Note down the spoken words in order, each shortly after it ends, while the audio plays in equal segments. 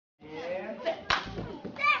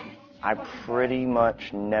I pretty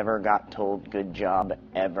much never got told good job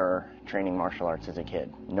ever training martial arts as a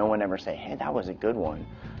kid. No one ever say, hey, that was a good one.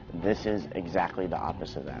 This is exactly the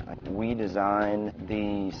opposite of that. We design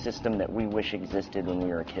the system that we wish existed when we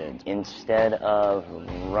were kids. Instead of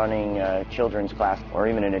running a children's class or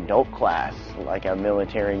even an adult class like a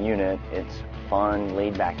military unit, it's fun,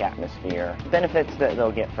 laid-back atmosphere. Benefits that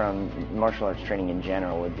they'll get from martial arts training in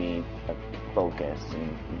general would be focus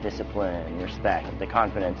and discipline, respect. The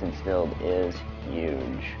confidence instilled is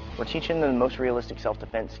huge. We're teaching them the most realistic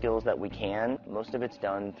self-defense skills that we can. Most of it's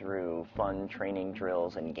done through fun training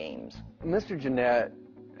drills and games. Mr. Jeanette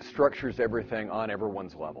structures everything on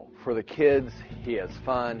everyone's level. For the kids, he has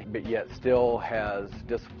fun, but yet still has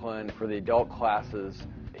discipline. For the adult classes,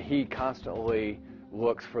 he constantly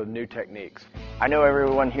looks for new techniques. I know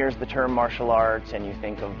everyone hears the term martial arts and you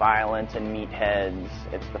think of violence and meatheads.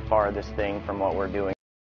 It's the farthest thing from what we're doing.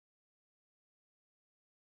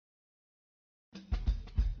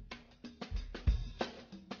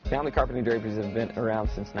 Family carpeting draperies have been around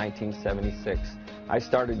since 1976. I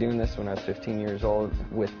started doing this when I was 15 years old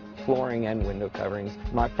with flooring and window coverings.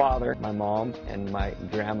 My father, my mom, and my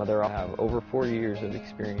grandmother all have over 40 years of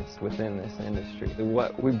experience within this industry.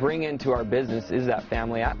 What we bring into our business is that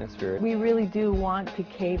family atmosphere. We really do want to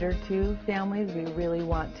cater to families. We really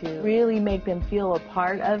want to really make them feel a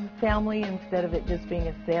part of family instead of it just being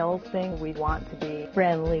a sales thing. We want to be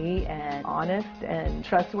friendly and honest and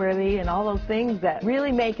trustworthy and all those things that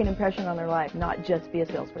really make an impression on their life, not just be a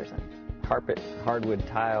salesperson. Carpet, hardwood,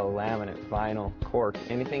 tile, laminate, vinyl, cork,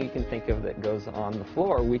 anything you can think of that goes on the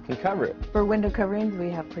floor, we can cover it. For window coverings, we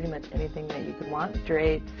have pretty much anything that you could want.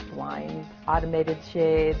 Drapes, blinds, automated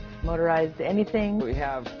shades, motorized, anything. We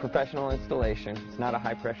have professional installation. It's not a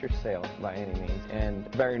high-pressure sale by any means, and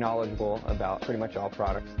very knowledgeable about pretty much all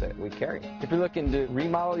products that we carry. If you're looking to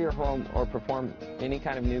remodel your home or perform any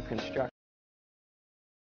kind of new construction,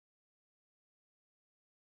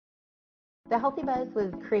 The Healthy Buzz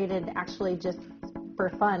was created actually just for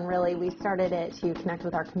fun, really. We started it to connect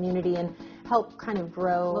with our community and help kind of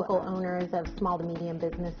grow local owners of small to medium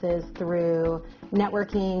businesses through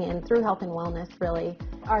networking and through health and wellness, really.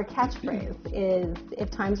 Our catchphrase is,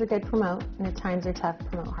 if times are good, promote, and if times are tough,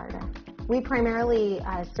 promote harder. We primarily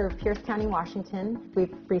serve Pierce County, Washington.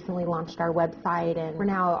 We've recently launched our website, and we're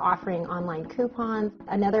now offering online coupons.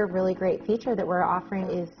 Another really great feature that we're offering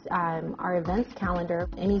is our events calendar.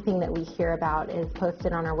 Anything that we hear about is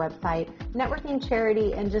posted on our website. Networking,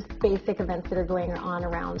 charity, and just basic events that are going on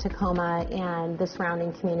around Tacoma and the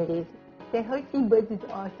surrounding communities. The Healthy Buzz is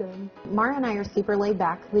awesome. Mara and I are super laid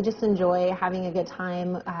back. We just enjoy having a good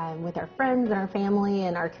time with our friends and our family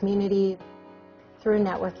and our community. Through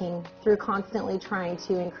networking, through constantly trying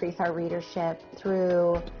to increase our readership,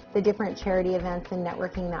 through the different charity events and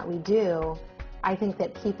networking that we do, I think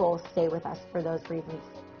that people stay with us for those reasons.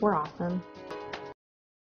 We're awesome.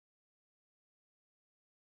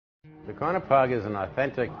 The Corner Pug is an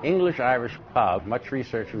authentic English-Irish pub. Much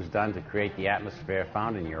research was done to create the atmosphere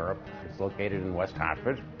found in Europe. It's located in West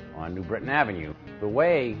Hartford on New Britain Avenue. The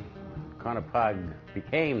way Corner Pug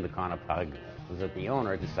became the Corner Pug was that the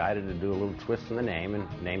owner decided to do a little twist in the name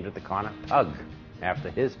and named it the Corner Pug, after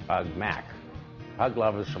his pug, Mac. Pug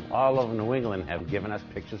lovers from all over New England have given us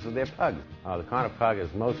pictures of their pugs. The Corner Pug is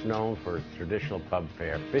most known for its traditional pub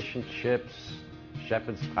fare: fish and chips,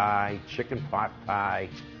 shepherd's pie, chicken pot pie,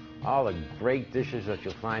 all the great dishes that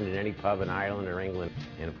you'll find in any pub in Ireland or England,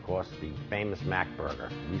 and of course the famous Mac Burger.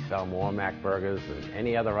 We sell more Mac Burgers than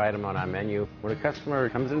any other item on our menu. When a customer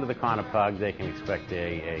comes into the Corner Pug, they can expect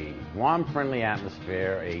a warm, friendly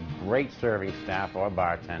atmosphere, a great serving staff or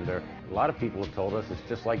bartender. A lot of people have told us it's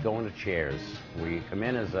just like going to Cheers, where you come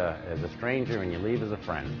in as a stranger and you leave as a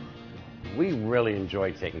friend. We really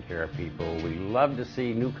enjoy taking care of people. We love to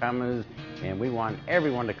see newcomers, and we want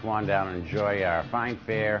everyone to come on down and enjoy our fine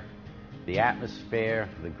fare, the atmosphere,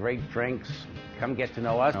 the great drinks. Come get to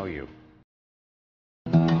know us, know you.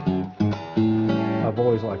 I've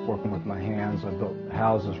always liked working with my hands. I built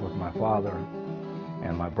houses with my father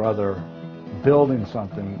and my brother. Building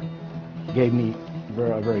something gave me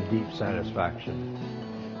a very deep satisfaction.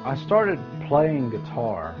 I started playing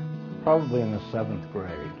guitar probably in the 7th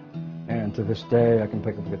grade. And to this day, I can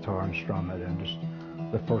pick up a guitar and strum it, and just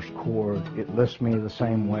the first chord, it lifts me the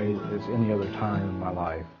same way as any other time in my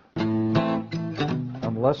life.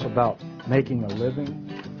 I'm less about making a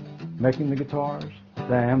living, making the guitars,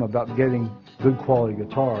 than I am about getting good quality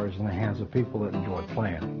guitars in the hands of people that enjoy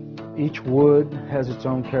playing. Each wood has its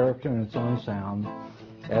own character and its own sound,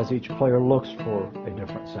 as each player looks for a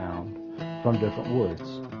different sound from different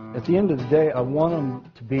woods. At the end of the day, I want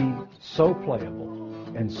them to be so playable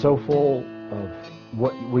and so full of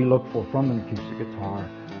what we look for from an acoustic guitar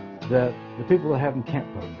that the people that have them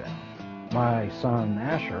can't put them down. My son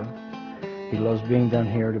Asher, he loves being down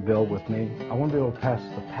here to build with me. I want to be able to pass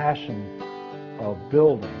the passion of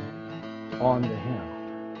building on to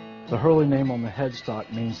him. The Hurley name on the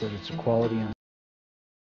headstock means that it's a quality.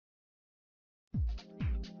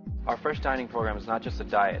 Our Fresh Dining program is not just a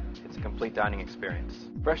diet, it's a complete dining experience.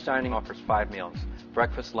 Fresh Dining offers 5 meals: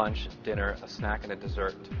 breakfast, lunch, dinner, a snack, and a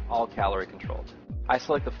dessert, all calorie controlled. I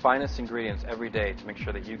select the finest ingredients every day to make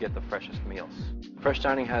sure that you get the freshest meals. Fresh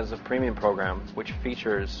Dining has a premium program which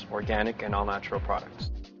features organic and all-natural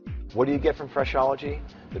products. What do you get from Freshology?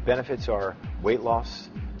 The benefits are weight loss,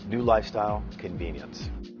 new lifestyle, convenience.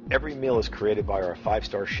 Every meal is created by our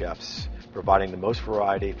 5-star chefs, providing the most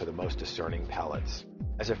variety for the most discerning palates.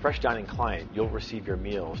 As a Fresh Dining client, you'll receive your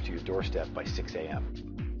meals to your doorstep by 6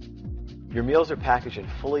 a.m. Your meals are packaged in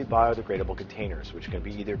fully biodegradable containers, which can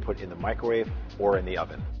be either put in the microwave or in the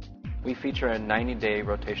oven. We feature a 90-day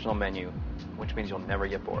rotational menu, which means you'll never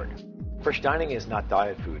get bored. Fresh Dining is not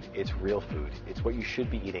diet food, it's real food. It's what you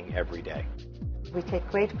should be eating every day. We take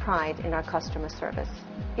great pride in our customer service.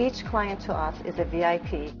 Each client to us is a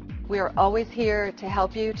VIP. We are always here to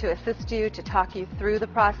help you, to assist you, to talk you through the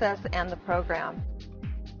process and the program.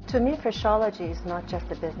 To me, Freshology is not just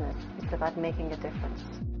a business, it's about making a difference.